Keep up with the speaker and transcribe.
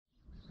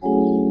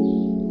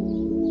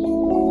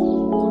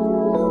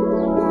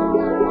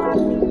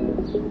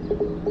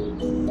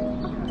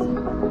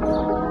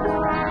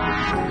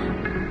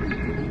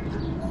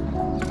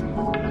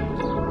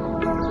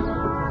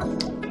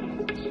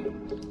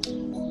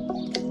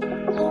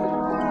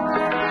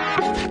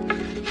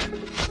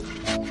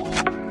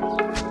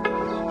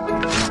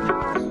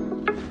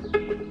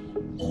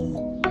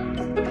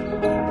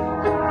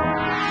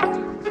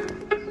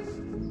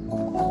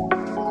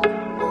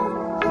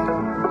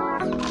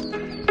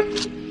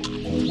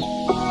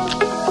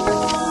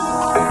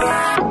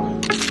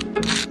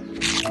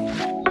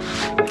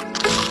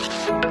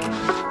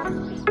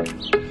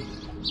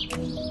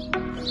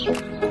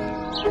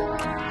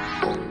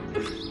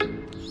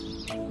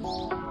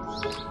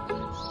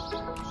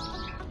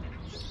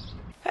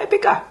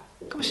Pika,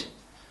 come on.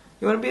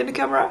 You want to be in the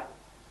camera?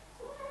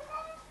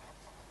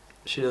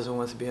 She doesn't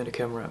want to be on the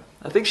camera.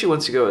 I think she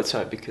wants to go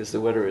outside because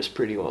the weather is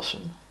pretty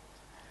awesome.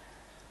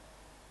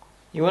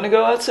 You want to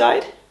go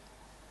outside?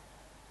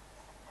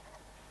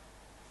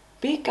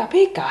 Pika,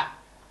 Pika.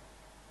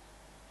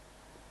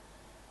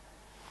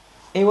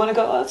 You want to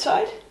go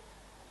outside?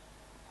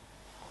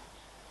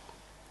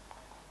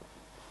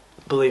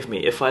 Believe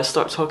me, if I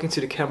start talking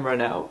to the camera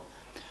now,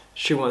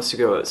 she wants to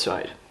go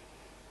outside.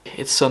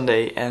 It's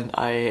Sunday and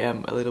I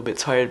am a little bit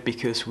tired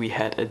because we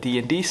had a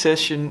D&D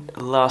session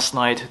last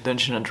night,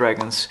 Dungeons and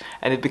Dragons,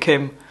 and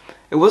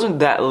it wasn't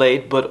that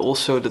late, but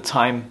also the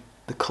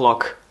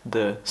clock,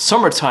 the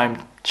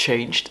summertime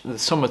changed. The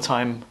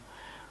summertime,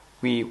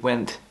 we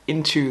went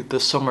into the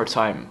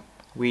summertime.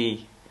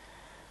 We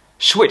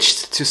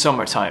switched to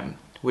summertime,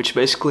 which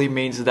basically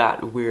means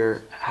that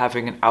we're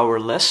having an hour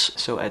less.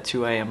 So at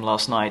 2 AM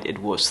last night it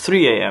was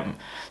 3 AM.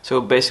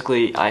 So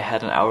basically I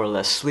had an hour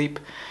less sleep,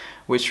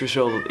 which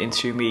resulted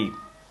into me,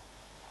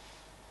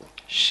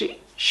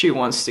 she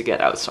wants to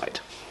get outside.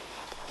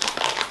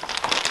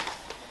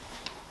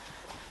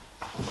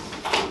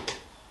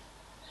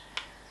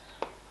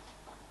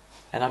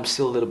 And I'm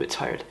still a little bit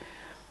tired.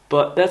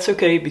 But that's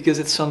okay because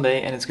it's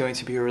Sunday and it's going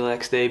to be a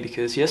relaxed day,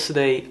 because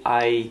yesterday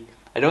I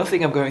don't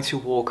think I'm going to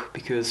walk,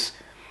 because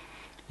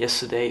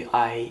yesterday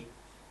I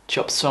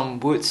chopped some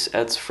woods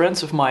at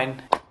friends of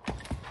mine.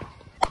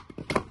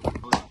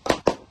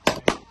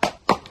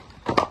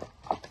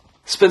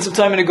 Spent some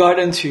time in the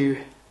garden to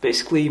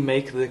basically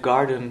make the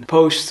garden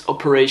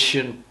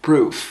post-operation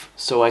proof,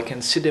 so I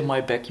can sit in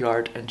my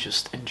backyard and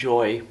just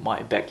enjoy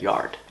my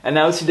backyard. And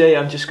now today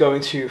I'm just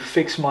going to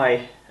fix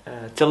my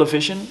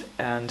television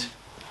and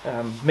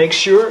make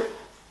sure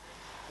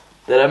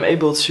that I'm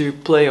able to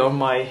play on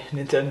my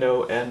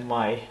Nintendo and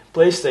my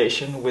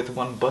PlayStation with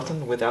one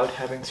button without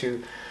having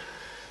to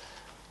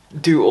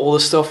do all the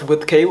stuff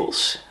with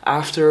cables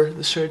after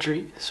the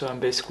surgery. So I'm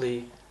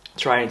basically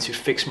trying to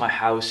fix my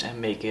house and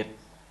make it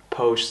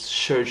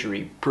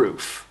post-surgery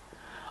proof.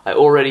 I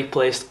already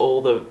placed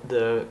all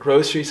the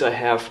groceries I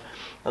have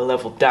a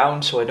level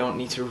down, so I don't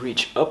need to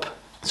reach up.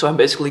 So I'm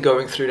basically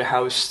going through the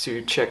house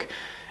to check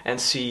and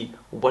see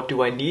what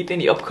do I need in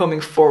the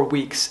upcoming 4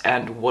 weeks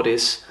and what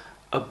is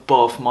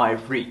above my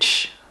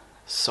reach.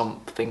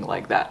 Something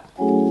like that.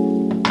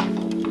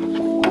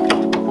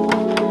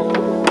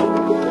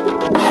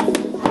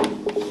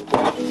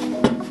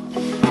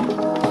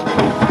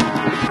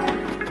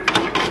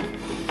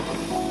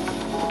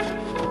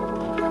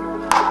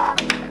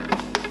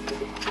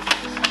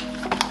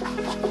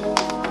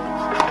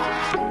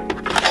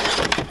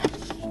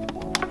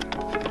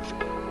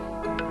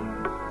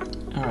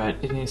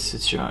 It needs to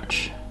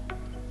charge.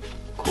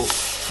 Cool.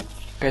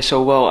 Okay,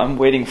 so while I'm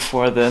waiting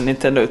for the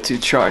Nintendo to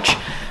charge,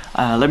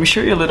 let me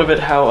show you a little bit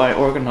how I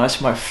organize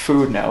my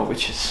food now,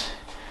 which is,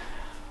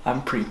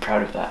 I'm pretty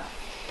proud of that.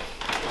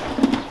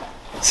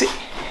 See,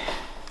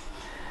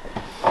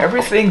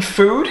 everything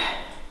food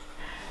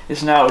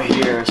is now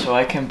here, so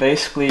I can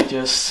basically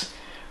just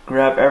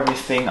grab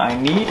everything I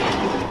need,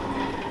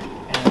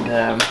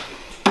 and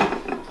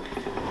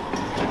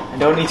I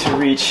don't need to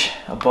reach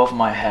above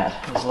my head.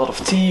 There's a lot of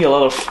tea, a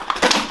lot of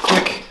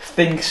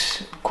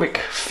quick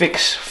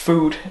fix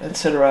food,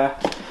 etc.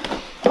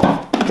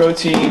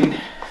 Protein,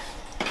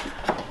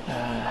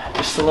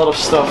 just a lot of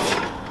stuff.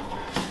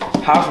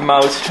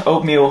 Havermout,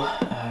 oatmeal,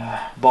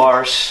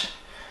 bars,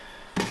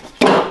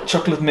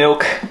 chocolate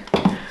milk,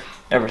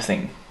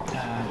 everything.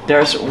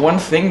 There's one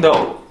thing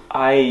though,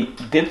 I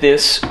did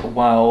this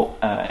while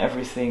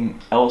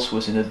everything else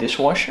was in the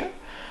dishwasher.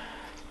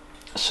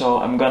 So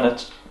I'm gonna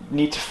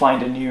need to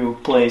find a new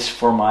place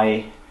for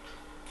my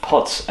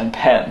pots and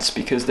pans,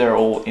 because they're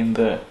all in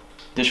the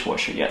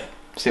dishwasher yet,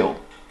 still.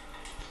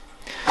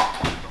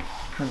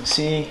 Let me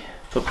see.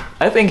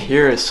 I think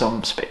here is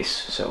some space,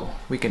 so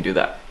we can do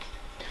that.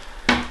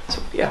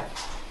 So yeah,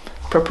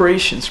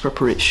 preparations.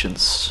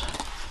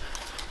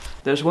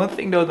 There's one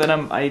thing though that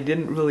I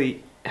didn't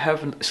really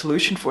have a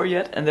solution for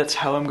yet, and that's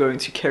how I'm going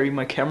to carry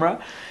my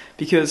camera,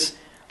 because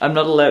I'm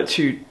not allowed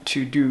to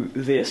do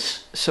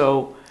this.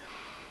 So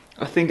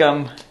I think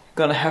I'm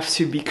gonna have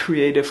to be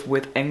creative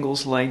with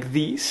angles like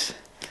these,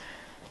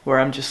 where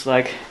I'm just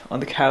like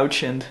on the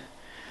couch and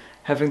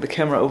having the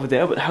camera over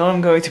there. But how I'm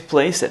going to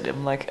place it,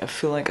 I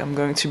feel like I'm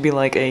going to be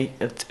like a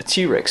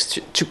T-Rex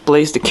to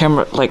place the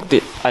camera like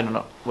this. I don't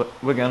know,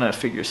 we're gonna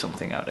figure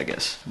something out, I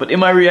guess. But in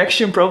my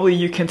reaction probably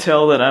you can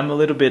tell that I'm a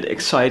little bit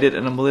excited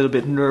and I'm a little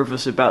bit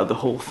nervous about the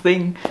whole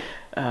thing.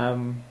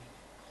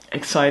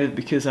 Excited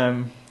because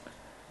I'm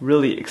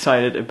really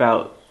excited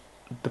about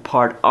the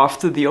part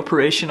after the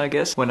operation, I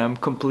guess, when I'm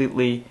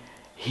completely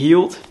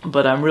healed.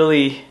 But I'm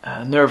really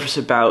nervous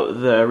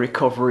about the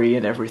recovery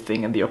and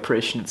everything and the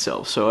operation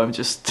itself. So I'm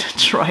just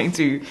trying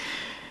to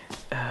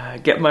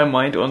get my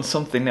mind on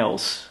something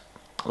else.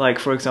 Like,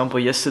 for example,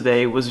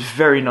 yesterday it was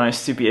very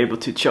nice to be able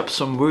to chop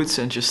some woods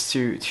and just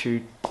to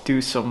do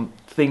some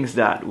things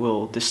that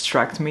will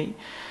distract me.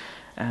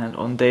 And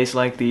on days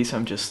like these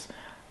I'm just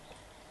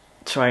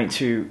trying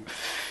to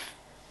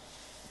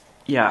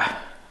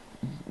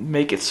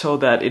make it so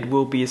that it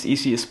will be as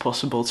easy as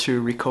possible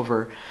to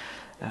recover,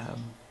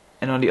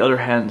 and on the other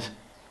hand,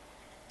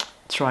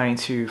 trying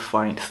to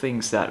find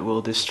things that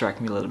will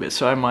distract me a little bit.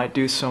 So I might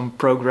do some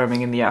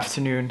programming in the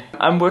afternoon.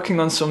 I'm working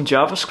on some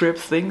JavaScript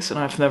things, and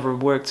I've never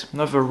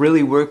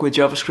really worked with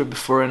JavaScript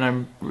before, and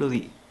I'm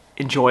really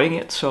enjoying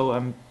it.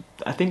 So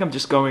I think I'm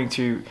just going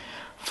to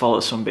follow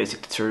some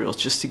basic tutorials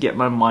just to get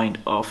my mind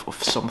off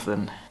of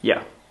something.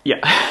 Yeah.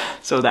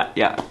 So that,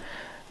 yeah.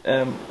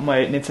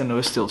 My Nintendo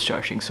is still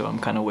charging, so I'm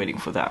kind of waiting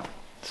for that.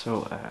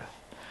 So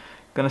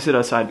gonna sit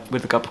outside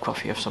with a cup of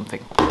coffee, have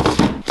something.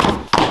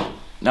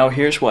 Now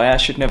here's why I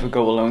should never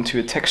go alone to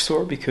a tech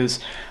store, because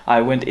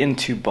I went in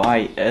to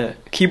buy a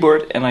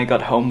keyboard and I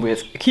got home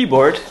with a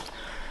keyboard,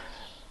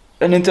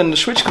 a Nintendo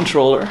Switch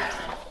controller,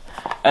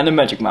 and a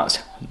Magic Mouse.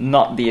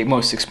 Not the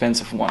most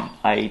expensive one.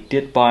 I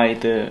did buy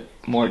the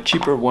more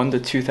cheaper one, the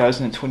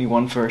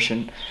 2021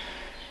 version.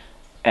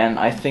 And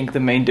I think the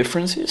main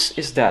difference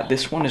is that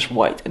this one is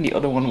white and the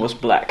other one was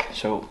black.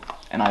 So,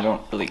 and I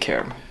don't really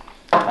care.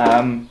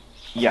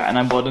 Yeah, and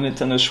I bought a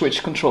Nintendo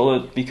Switch controller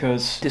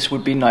because this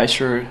would be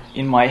nicer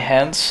in my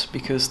hands,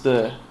 because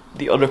the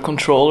other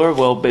controller,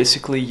 well,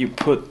 basically you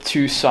put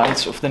two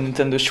sides of the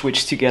Nintendo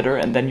Switch together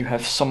and then you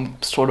have some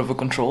sort of a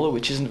controller,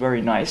 which isn't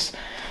very nice.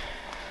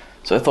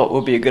 So I thought it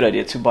would be a good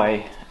idea to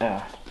buy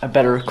a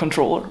better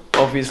controller,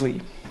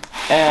 obviously.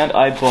 And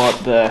I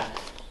bought the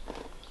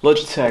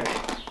Logitech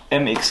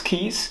MX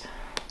keys,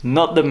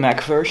 not the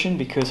Mac version,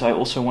 because I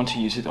also want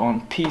to use it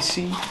on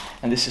PC,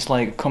 and this is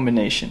like a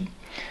combination.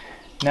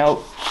 Now,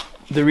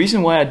 the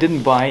reason why I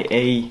didn't buy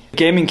a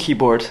gaming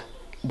keyboard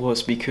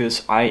was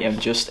because I am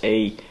just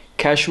a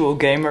casual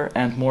gamer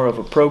and more of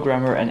a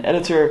programmer and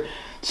editor,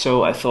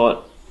 so I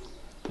thought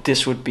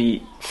this would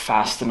be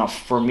fast enough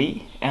for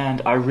me, and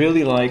I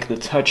really like the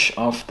touch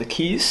of the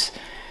keys.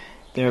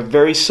 They're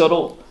very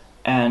subtle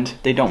and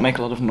they don't make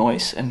a lot of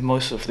noise, and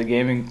most of the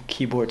gaming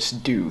keyboards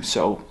do,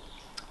 so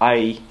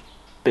I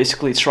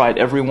basically tried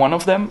every one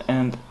of them,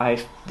 and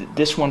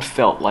this one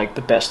felt like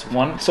the best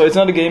one. So it's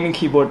not a gaming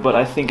keyboard, but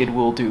I think it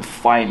will do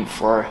fine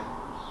for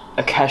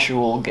a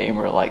casual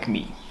gamer like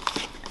me.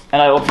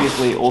 And I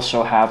obviously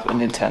also have a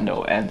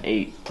Nintendo and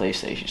a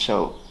PlayStation,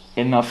 so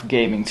enough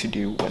gaming to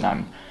do when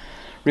I'm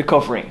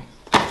recovering.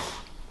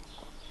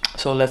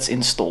 So let's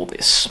install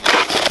this.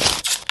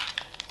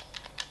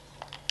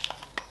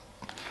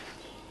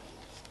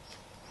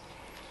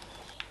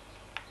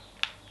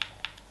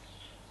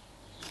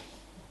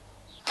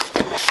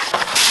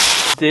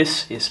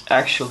 This is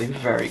actually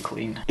very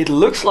clean. It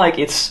looks like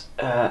it's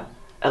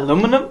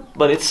aluminum,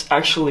 but it's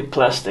actually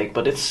plastic,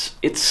 but it's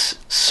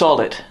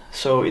solid,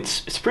 so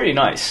it's pretty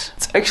nice.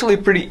 It's actually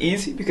pretty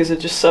easy because I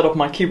just set up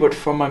my keyboard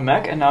for my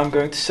Mac, and now I'm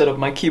going to set up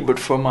my keyboard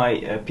for my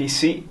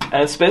PC.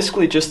 And it's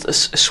basically just a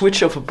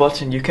switch of a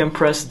button. You can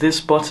press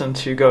this button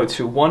to go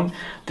to 1,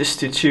 this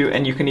to 2,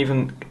 and you can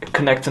even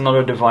connect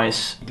another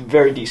device.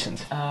 Very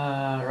decent.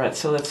 Right,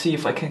 so let's see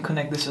if I can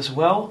connect this as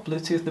well.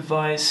 Bluetooth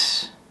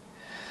device.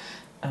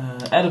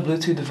 Add a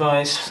Bluetooth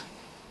device.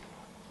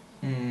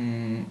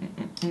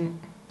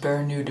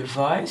 Pair new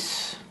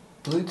device.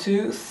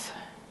 Bluetooth.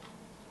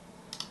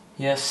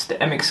 Yes, the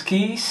MX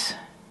keys.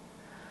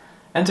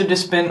 Enter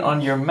this pin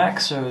on your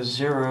Mac, so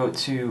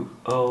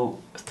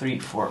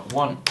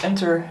 020341.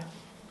 Enter.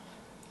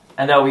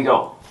 And there we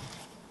go.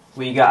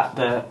 We got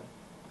the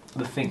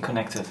thing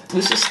connected.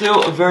 This is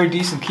still a very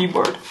decent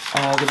keyboard.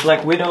 The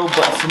Black Widow,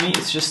 but for me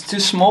it's just too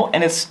small,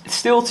 and it's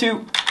still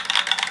too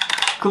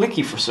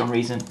clicky for some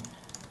reason.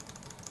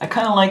 I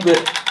kind of like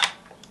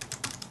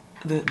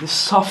the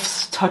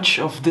soft touch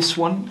of this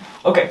one.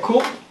 Okay,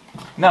 cool.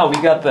 Now we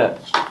got the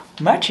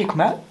Magic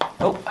Mouse.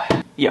 Oh,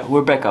 yeah,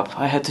 we're back up.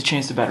 I had to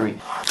change the battery.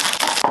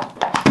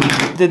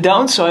 The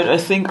downside, I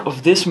think,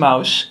 of this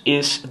mouse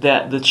is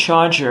that the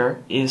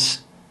charger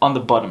is on the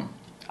bottom.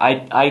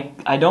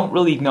 I don't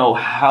really know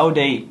how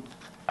they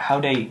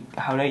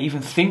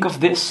even think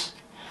of this.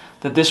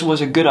 That this was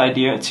a good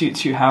idea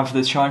to have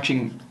the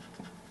charging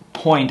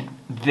point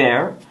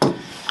there.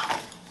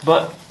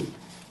 But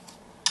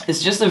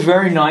it's just a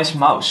very nice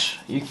mouse.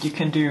 You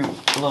can do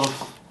a lot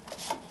of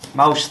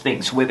mouse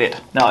things with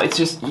it. Now it's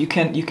just you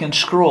can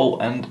scroll,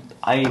 and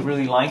I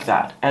really like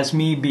that. As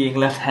me being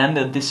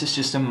left-handed, this is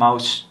just a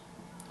mouse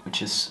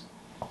which is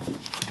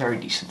very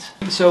decent.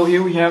 So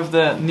here we have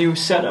the new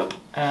setup,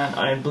 and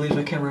I believe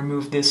I can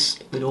remove this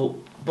little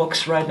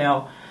box right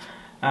now.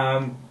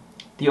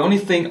 The only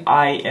thing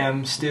I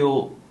am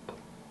still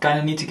kind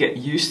of need to get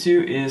used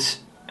to is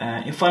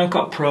in Final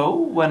Cut Pro,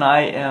 when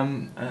I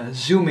am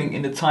zooming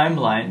in the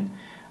timeline,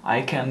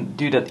 I can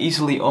do that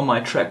easily on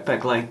my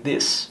trackpad like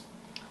this.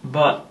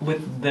 But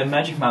with the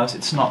Magic Mouse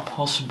it's not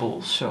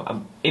possible, so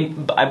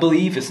I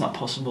believe it's not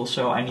possible,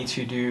 so I need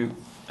to do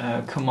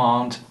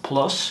Command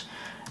plus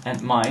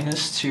and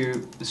minus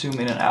to zoom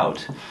in and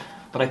out.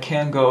 But I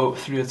can go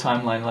through the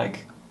timeline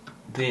like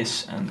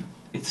this, and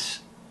it's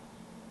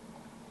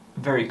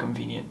very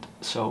convenient.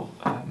 So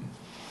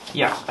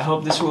yeah, I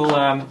hope this will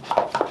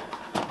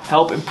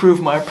help improve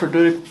my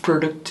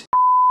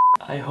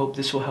I hope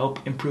this will help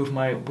improve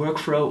my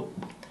workflow.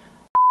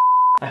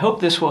 I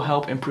hope this will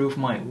help improve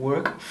my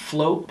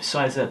workflow.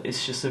 Besides that,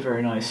 it's just a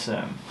very nice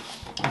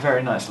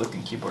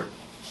looking keyboard.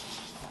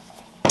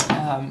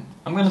 I'm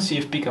gonna see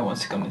if Pika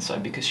wants to come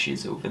inside because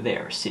she's over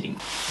there sitting.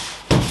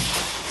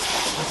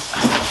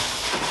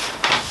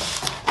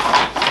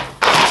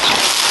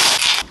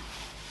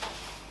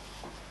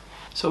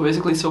 So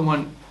basically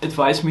someone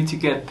advised me to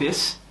get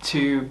this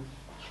to,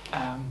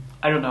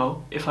 I don't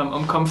know, if I'm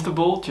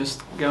uncomfortable,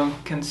 just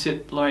can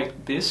sit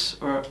like this,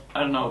 or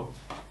I don't know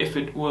if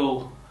it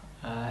will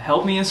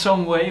help me in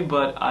some way,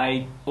 but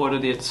I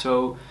ordered it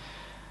so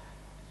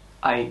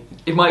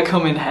it might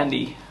come in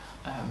handy.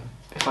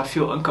 If I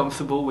feel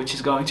uncomfortable, which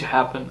is going to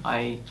happen,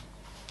 I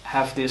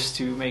have this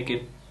to make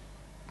it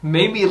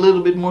maybe a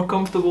little bit more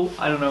comfortable,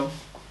 I don't know.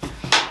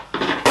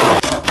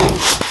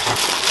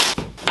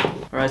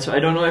 Alright, so I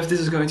don't know if this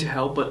is going to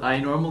help, but I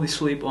normally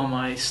sleep on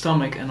my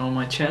stomach and on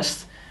my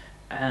chest,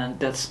 and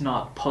that's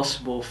not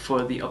possible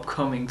for the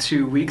upcoming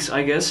 2 weeks,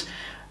 I guess.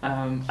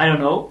 I don't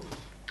know.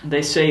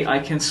 They say I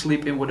can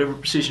sleep in whatever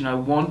position I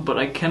want, but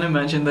I can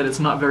imagine that it's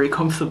not very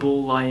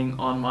comfortable lying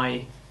on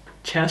my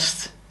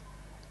chest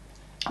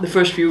the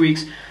first few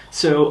weeks.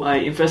 So I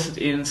invested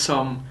in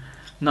some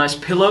nice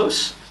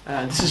pillows.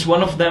 This is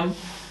one of them,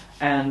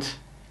 and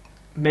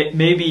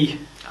maybe,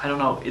 I don't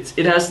know,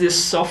 it has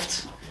this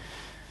soft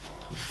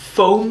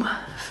foam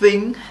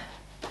thing.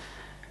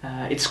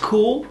 It's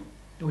cool,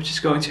 which is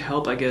going to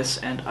help, I guess,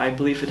 and I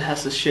believe it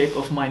has the shape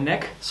of my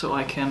neck, so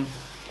I can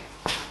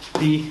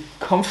be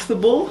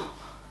comfortable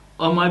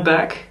on my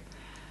back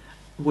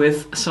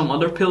with some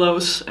other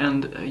pillows.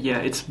 And yeah,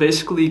 it's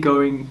basically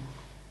going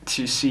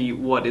to see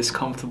what is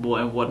comfortable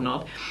and what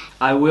not.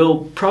 I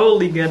will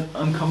probably get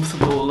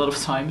uncomfortable a lot of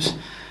times.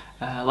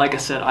 Like I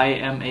said, I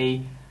am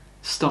a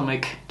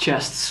stomach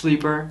chest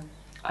sleeper.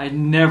 I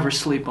never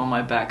sleep on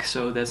my back,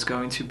 so that's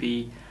going to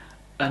be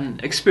an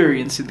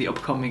experience in the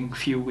upcoming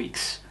few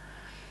weeks.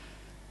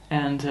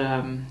 And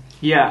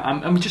yeah,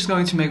 I'm just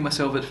going to make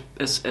myself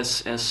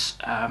as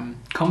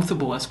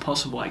comfortable as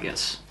possible, I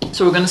guess.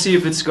 So we're gonna see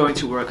if it's going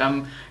to work.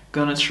 I'm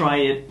gonna try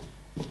it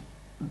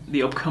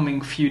the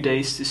upcoming few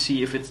days to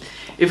see if it's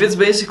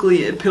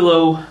basically a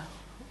pillow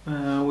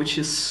which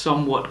is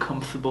somewhat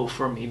comfortable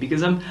for me,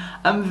 because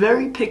I'm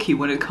very picky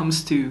when it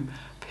comes to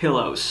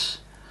pillows.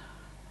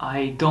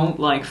 I don't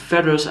like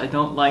feathers. I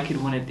don't like it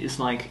when it is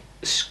like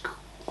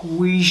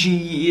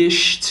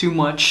squeezy-ish too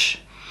much.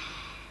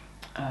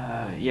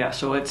 Yeah,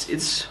 so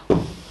it's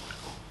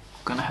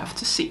gonna have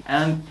to see.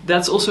 And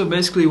that's also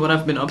basically what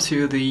I've been up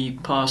to the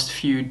past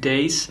few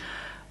days.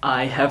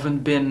 I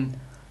haven't been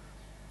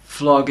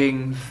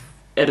vlogging,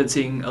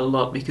 editing a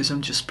lot because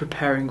I'm just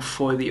preparing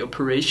for the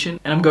operation.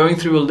 And I'm going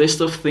through a list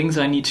of things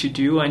I need to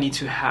do, I need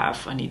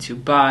to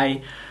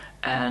buy,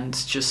 and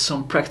just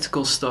some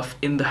practical stuff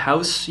in the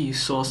house. You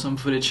saw some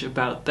footage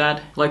about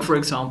that. Like, for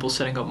example,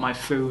 setting up my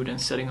food and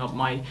setting up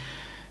my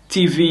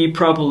TV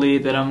properly,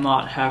 that I'm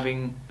not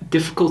having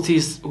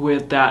difficulties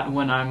with that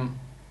when I'm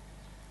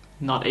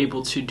not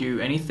able to do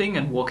anything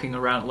and walking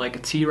around like a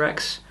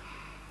T-Rex.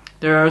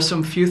 There are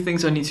some few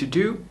things I need to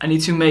do. I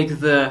need to make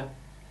the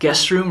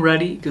guest room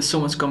ready because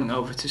someone's coming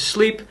over to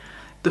sleep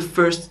the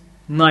first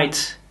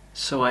night,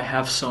 so I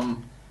have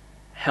some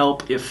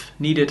help if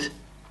needed.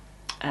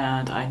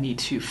 And I need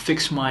to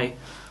fix my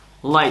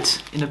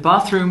light in the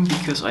bathroom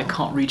because I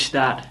can't reach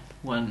that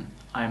when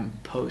I'm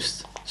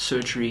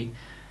post-surgery,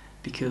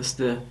 because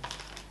the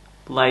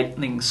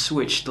lighting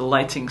switch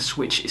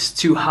is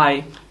too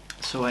high.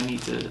 So I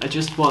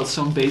just bought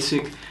some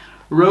basic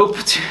rope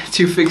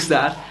to fix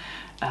that.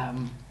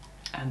 And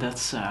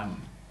that's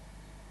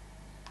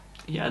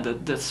yeah,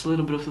 that's a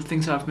little bit of the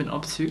things I've been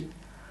up to.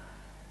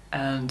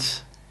 And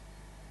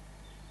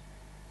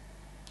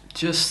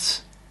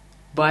just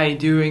by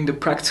doing the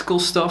practical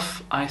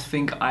stuff, I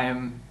think I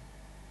am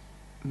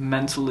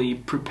mentally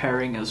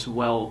preparing as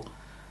well.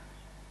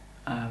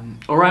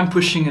 Or I'm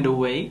pushing it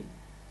away,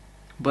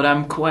 but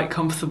I'm quite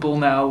comfortable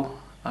now.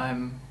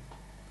 I'm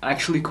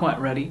actually quite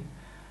ready.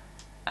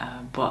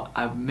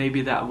 But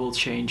maybe that will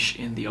change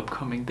in the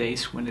upcoming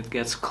days when it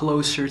gets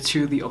closer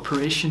to the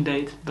operation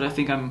date. But I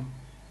think I'm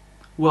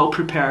well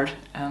prepared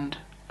and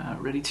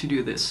ready to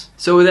do this.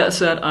 So with that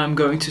said, I'm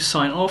going to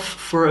sign off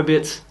for a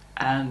bit,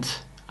 and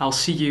I'll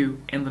see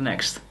you in the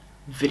next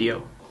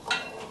video.